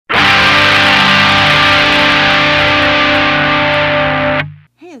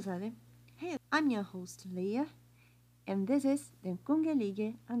I'm your host Leah, and this is the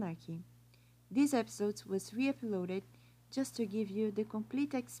Kungelige Anarchy. This episode was re-uploaded just to give you the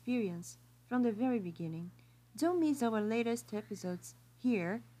complete experience from the very beginning. Don't miss our latest episodes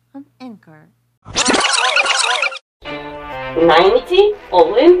here on Anchor. 90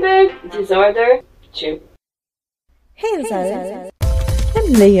 Olympic Disorder 2. Hey Zara,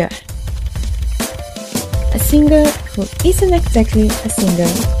 I'm Leah, a singer who isn't exactly a singer,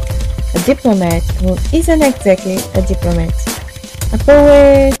 a diplomat who isn't exactly a diplomat, a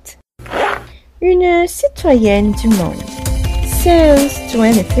poet, une citoyenne du monde. Since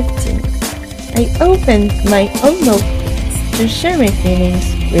 2015, I opened my own notebooks to share my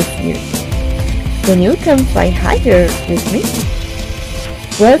feelings with you. Can you come fly higher with me?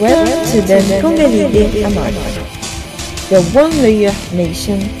 Welcome to the Kungelige Anarchy, the one layer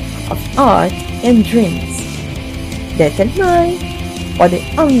nation of art and dreams. Det är mig på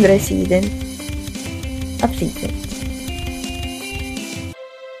den andra sidan av livet.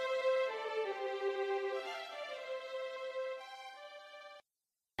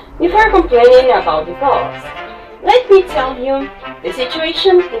 Before complaining about the cause, let me tell you the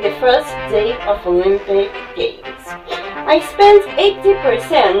situation in the first day of Olympic Games. I spent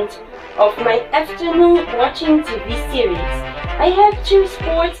 80% of my afternoon watching TV series. I have two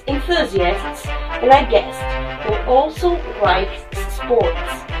sports enthusiasts and a guest who also likes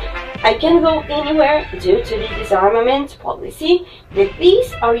sports. I can go anywhere due to the disarmament policy, the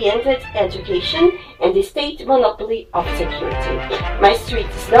peace-oriented education, and the state monopoly of security. My street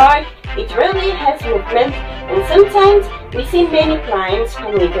is dark, it rarely has movement, and sometimes we see many crimes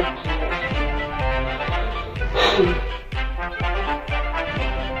committed here.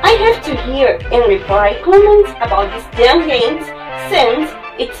 I have to hear and reply comments about these damn games since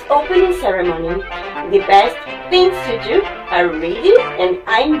its opening ceremony. The best things to do are reading, and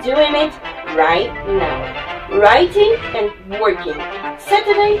I'm doing it right now. Writing and working.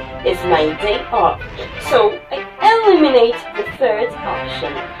 Saturday is my day off, so I eliminate the third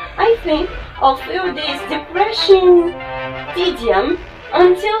option. I think I'll feel this depression tedium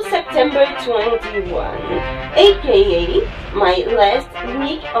until September 21, aka my last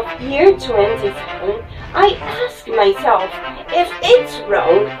week of year 27. I ask myself if it's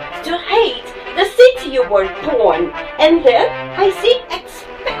wrong to hate the city you were born, and then I see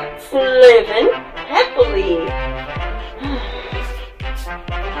expats living happily.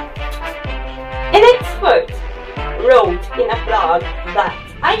 An expert wrote in a blog that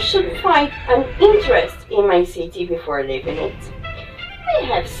I should find an interest in my city before leaving it. I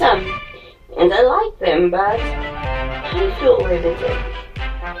have some, and I like them, but I feel limited.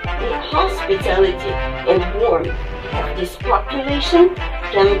 The hospitality and warmth of this population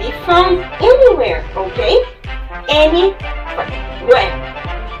can be found anywhere, okay? Anywhere.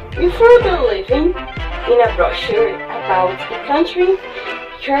 Before believing in a brochure about the country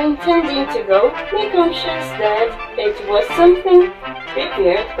you're intending to go, make conscious that it was something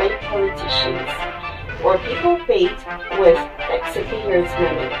prepared by politicians or people paid with taxpayers'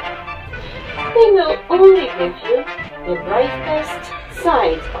 money. They will only give you the brightest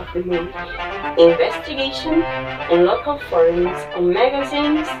side of the moon. Investigation and local forums and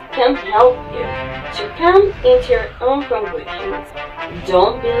magazines can help you to come into your own conclusions.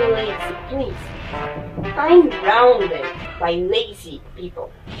 Don't be lazy, please. I'm surrounded by lazy people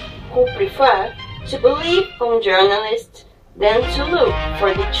who prefer to believe on journalists than to look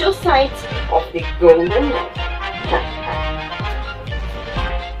for the two sides of the golden net.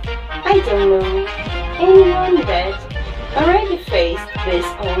 I don't know anyone that already faced this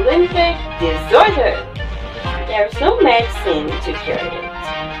Olympic disorder. There's no medicine to cure it.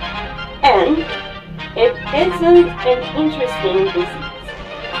 And it isn't an interesting disease.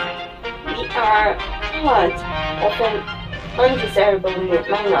 We are part of an undesirable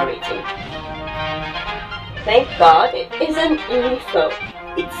minority. Thank God it isn't lethal.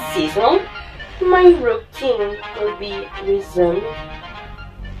 It's seasonal. My routine will be resumed.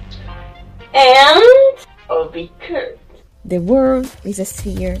 And I'll be cured. The world is a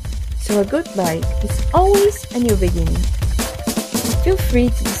sphere, so a goodbye is always a new beginning. Feel free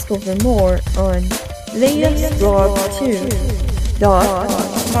to discover more on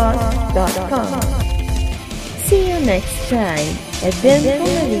layasblog2.blogspot.com. See you next time at the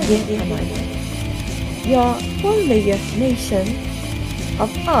Kungelige Anarchy, your one layer nation of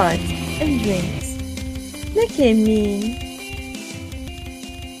art and dreams. Look at me.